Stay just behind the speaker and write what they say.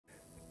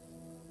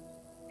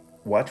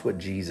Watch what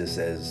Jesus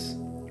says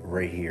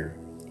right here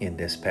in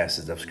this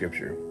passage of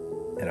scripture.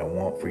 And I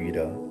want for you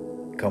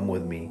to come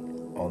with me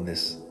on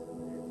this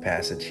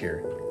passage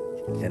here.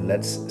 And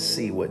let's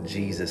see what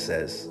Jesus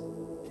says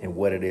and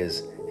what it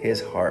is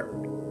his heart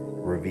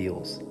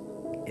reveals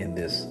in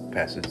this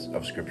passage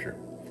of scripture.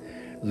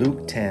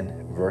 Luke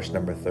 10, verse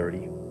number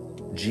 30.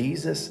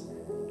 Jesus,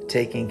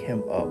 taking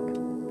him up,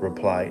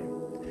 replied,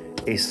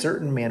 "A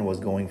certain man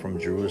was going from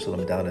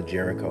Jerusalem down to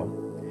Jericho,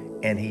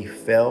 and he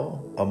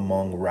fell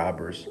among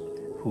robbers,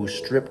 who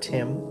stripped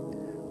him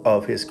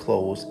of his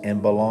clothes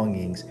and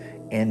belongings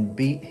and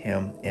beat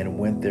him and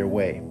went their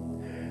way,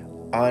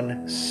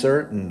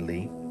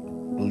 uncertainly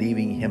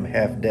leaving him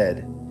half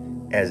dead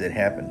as it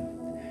happened.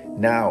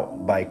 Now,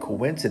 by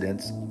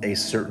coincidence, a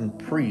certain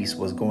priest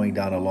was going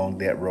down along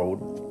that road,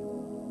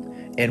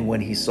 and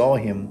when he saw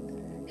him,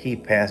 he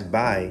passed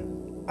by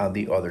on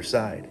the other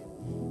side.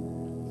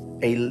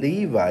 A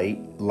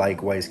Levite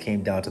likewise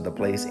came down to the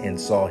place and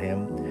saw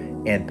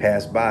him and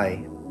passed by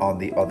on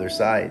the other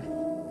side.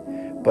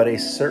 But a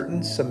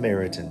certain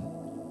Samaritan,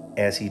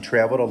 as he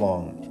traveled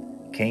along,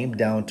 came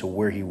down to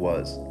where he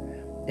was,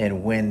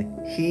 and when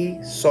he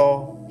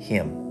saw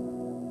him,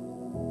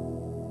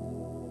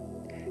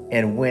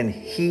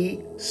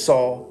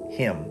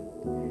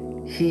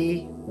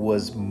 he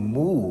was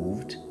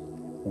moved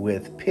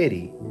with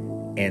pity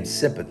and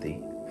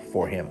sympathy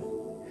for him,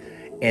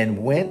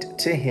 and went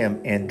to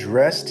him and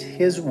dressed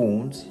his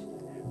wounds,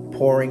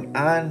 pouring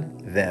on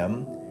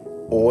them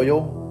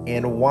oil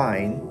and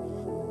wine.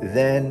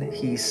 Then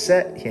he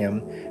set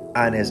him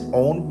on his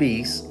own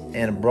beast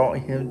and brought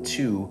him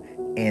to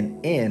an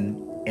inn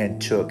and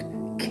took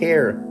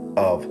care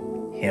of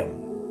him."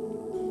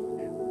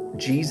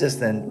 Jesus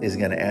then is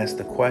going to ask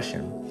the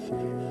question,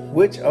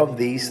 which of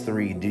these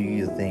three do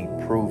you think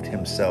proved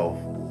himself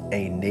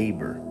a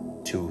neighbor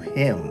to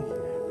him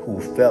who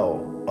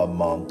fell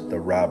among the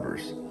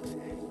robbers?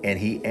 And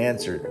he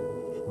answered,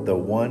 "The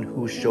one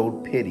who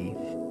showed pity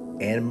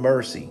and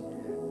mercy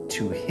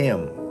to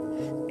him."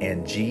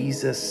 And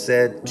Jesus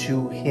said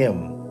to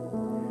him,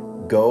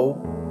 Go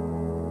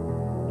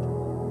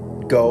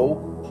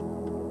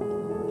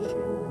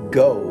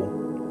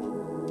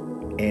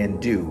and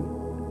do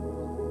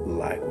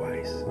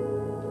likewise."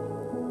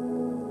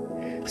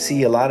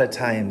 See, a lot of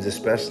times,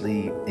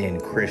 especially in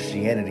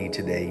Christianity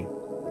today,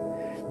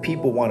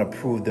 people want to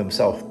prove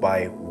themselves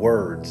by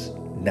words,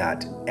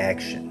 not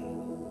action.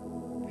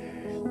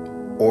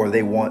 Or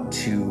they want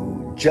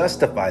to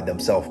justify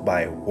themselves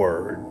by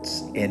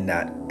words and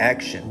not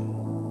action.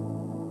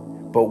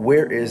 But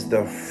where is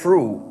the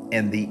fruit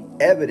and the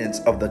evidence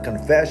of the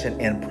confession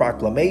and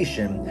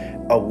proclamation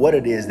of what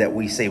it is that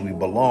we say we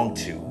belong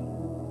to?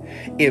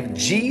 If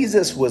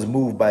Jesus was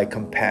moved by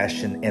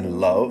compassion and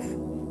love,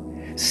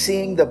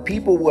 seeing the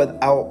people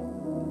without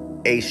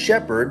a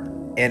shepherd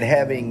and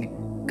having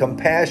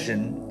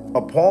compassion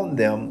upon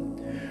them,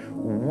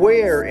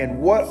 where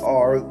and what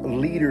are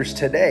leaders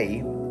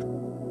today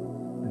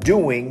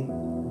doing,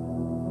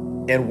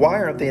 and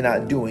why aren't they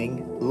not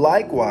doing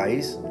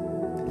likewise,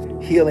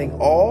 healing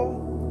all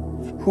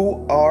who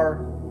are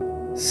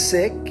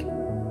sick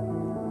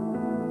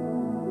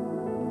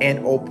and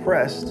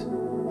oppressed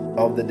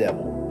of the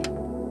devil?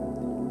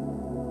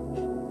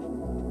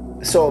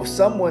 So if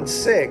someone's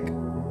sick,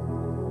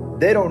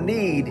 they don't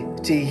need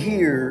to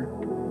hear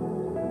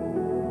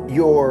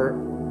your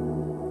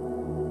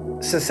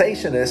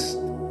cessationist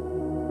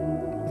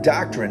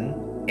doctrine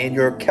and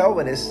your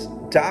Calvinist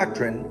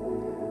doctrine.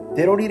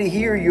 They don't need to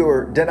hear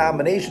your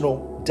denominational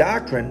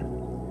doctrine.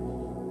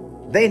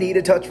 They need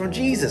a touch from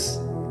Jesus.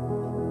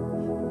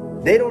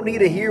 They don't need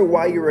to hear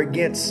why you're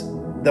against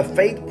the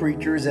faith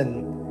preachers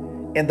and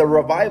the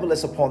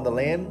revivalists upon the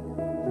land.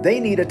 They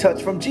need a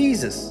touch from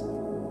Jesus.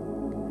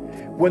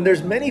 When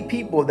there's many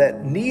people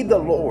that need the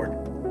Lord,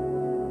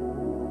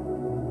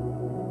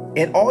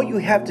 and all you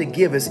have to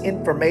give is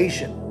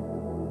information.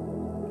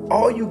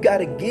 All you got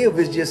to give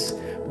is just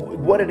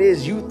what it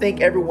is you think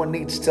everyone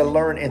needs to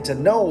learn and to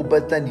know,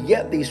 but then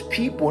yet these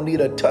people need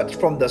a touch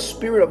from the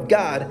Spirit of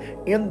God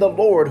in the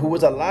Lord, who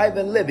is alive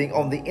and living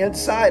on the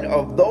inside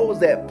of those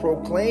that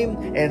proclaim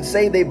and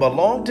say they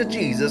belong to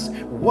Jesus.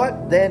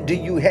 What then do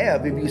you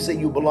have if you say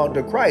you belong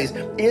to Christ?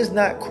 Is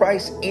not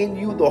Christ in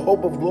you the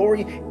hope of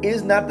glory?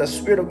 Is not the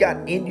Spirit of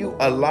God in you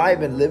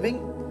alive and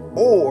living?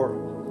 Or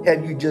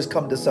have you just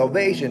come to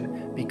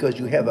salvation because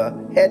you have a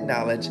head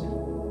knowledge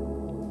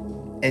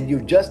and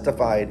you've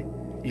justified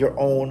your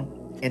own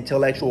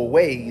intellectual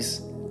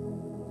ways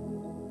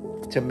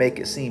to make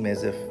it seem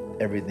as if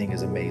everything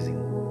is amazing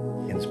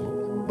and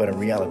smooth? But in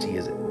reality,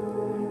 is it?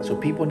 So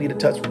people need a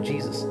touch from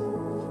Jesus.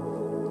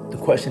 The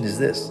question is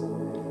this: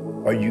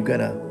 are you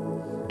gonna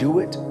do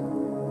it,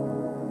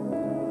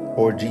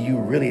 or do you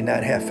really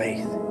not have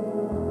faith?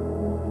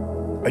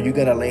 Are you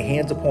gonna lay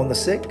hands upon the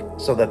sick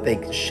so that they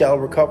shall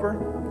recover?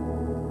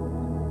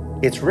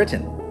 It's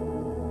written.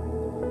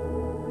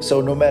 So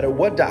no matter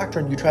what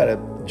doctrine you try to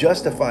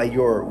justify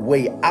your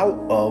way out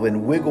of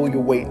and wiggle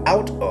your way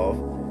out of,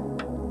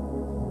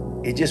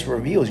 it just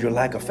reveals your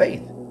lack of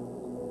faith.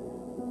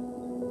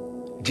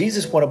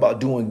 Jesus went about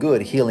doing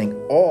good, healing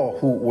all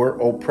who were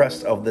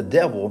oppressed of the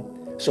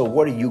devil. So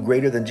what are you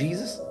greater than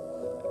Jesus?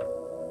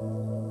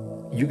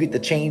 You get to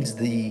change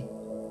the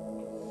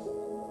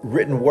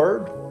written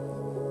word?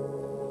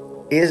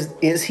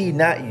 Is he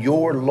not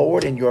your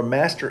Lord and your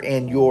master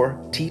and your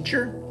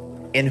teacher,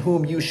 in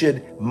whom you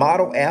should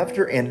model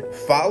after and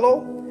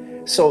follow?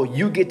 So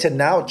you get to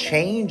now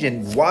change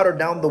and water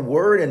down the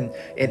word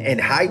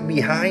and hide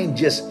behind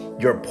just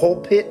your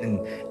pulpit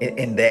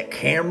and that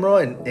camera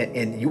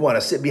and you want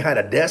to sit behind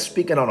a desk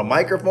speaking on a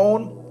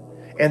microphone.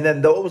 And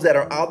then those that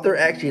are out there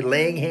actually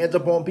laying hands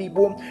upon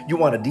people, you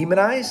want to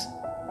demonize?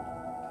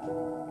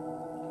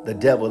 The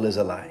devil is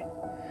a lie.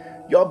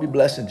 Y'all be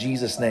blessed in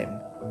Jesus' name.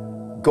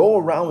 Go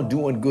around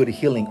doing good,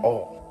 healing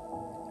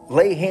all.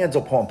 Lay hands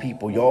upon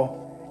people,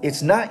 y'all.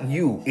 It's not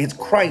you. It's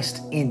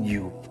Christ in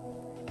you.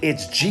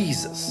 It's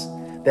Jesus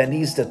that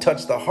needs to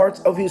touch the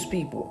hearts of his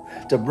people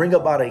to bring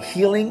about a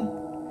healing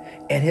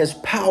and his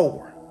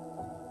power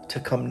to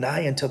come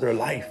nigh into their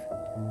life.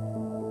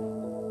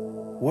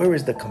 Where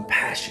is the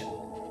compassion?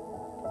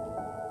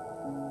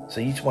 So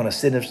you just want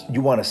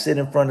to sit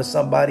in front of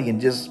somebody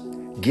and just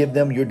give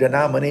them your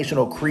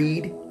denominational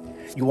creed.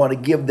 You want to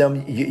give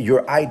them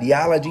your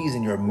ideologies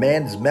and your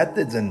man's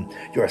methods and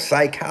your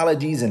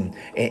psychologies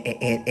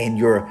and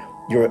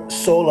your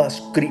sola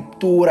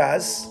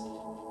scripturas,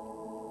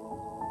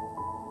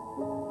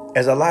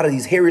 as a lot of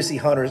these heresy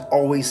hunters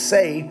always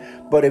say.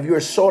 But if you're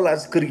sola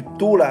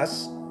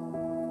scripturas,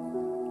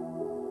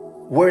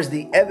 where's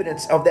the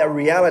evidence of that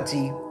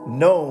reality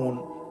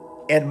known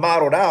and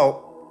modeled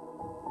out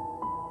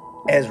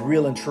as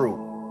real and true?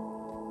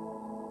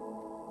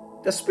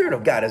 The Spirit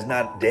of God is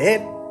not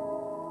dead.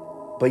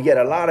 But yet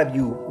a lot of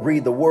you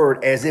read the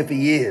word as if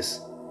he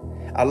is.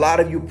 A lot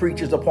of you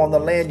preachers upon the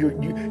land,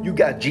 you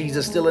got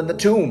Jesus still in the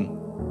tomb.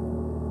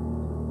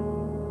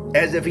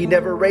 As if he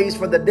never raised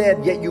from the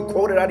dead, yet you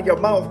quote it out of your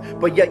mouth,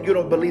 but yet you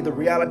don't believe the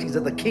realities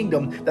of the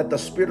kingdom that the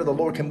Spirit of the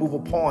Lord can move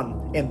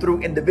upon and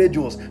through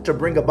individuals to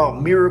bring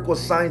about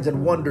miracles, signs,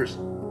 and wonders,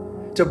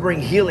 to bring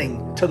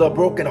healing to the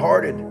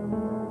brokenhearted,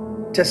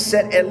 to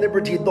set at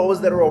liberty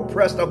those that are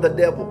oppressed of the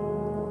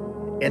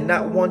devil. And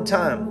not one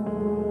time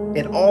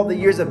in all the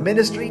years of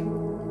ministry,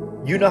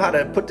 you know how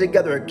to put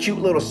together a cute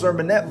little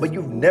sermonette, but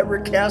you've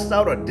never cast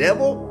out a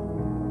devil?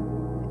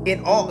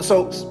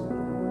 So,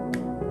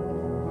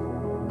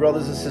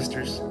 brothers and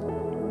sisters,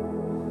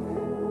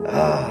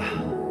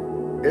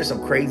 there's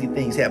some crazy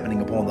things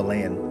happening upon the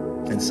land.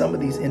 And some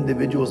of these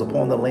individuals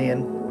upon the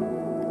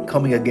land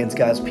coming against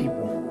God's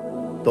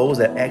people, those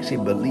that actually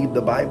believe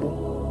the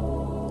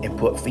Bible and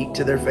put feet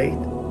to their faith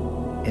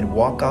and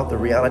walk out the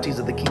realities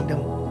of the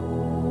kingdom,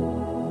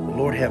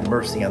 Lord have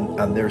mercy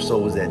on their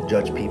souls that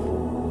judge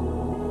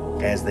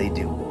people as they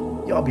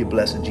do. Y'all be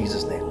blessed in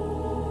Jesus' name.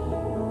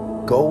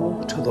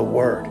 Go to the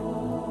word.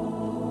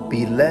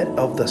 Be led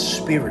of the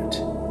Spirit,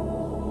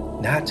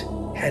 not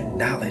head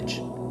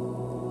knowledge.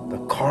 The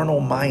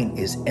carnal mind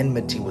is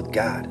enmity with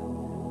God.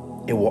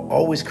 It will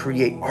always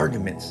create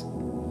arguments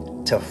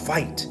to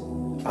fight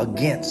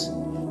against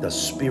the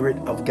Spirit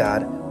of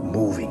God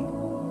moving.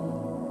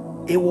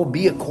 It will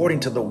be according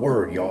to the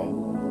word,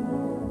 y'all.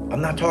 I'm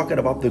not talking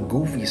about the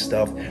goofy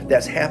stuff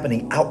that's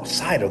happening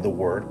outside of the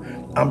word.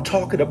 I'm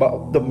talking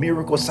about the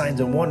miracle signs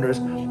and wonders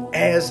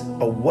as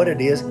of what it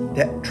is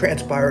that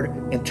transpired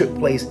and took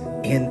place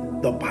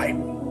in the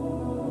Bible.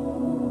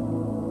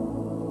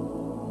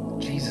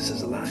 Jesus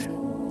is alive.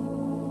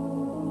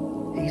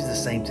 He's the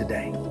same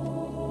today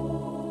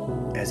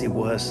as he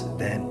was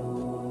then.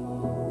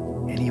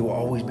 And he will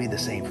always be the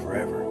same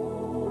forever.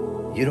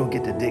 You don't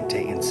get to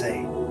dictate and say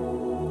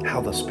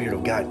how the Spirit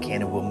of God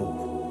can and will move.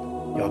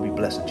 Y'all be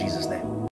blessed in Jesus' name.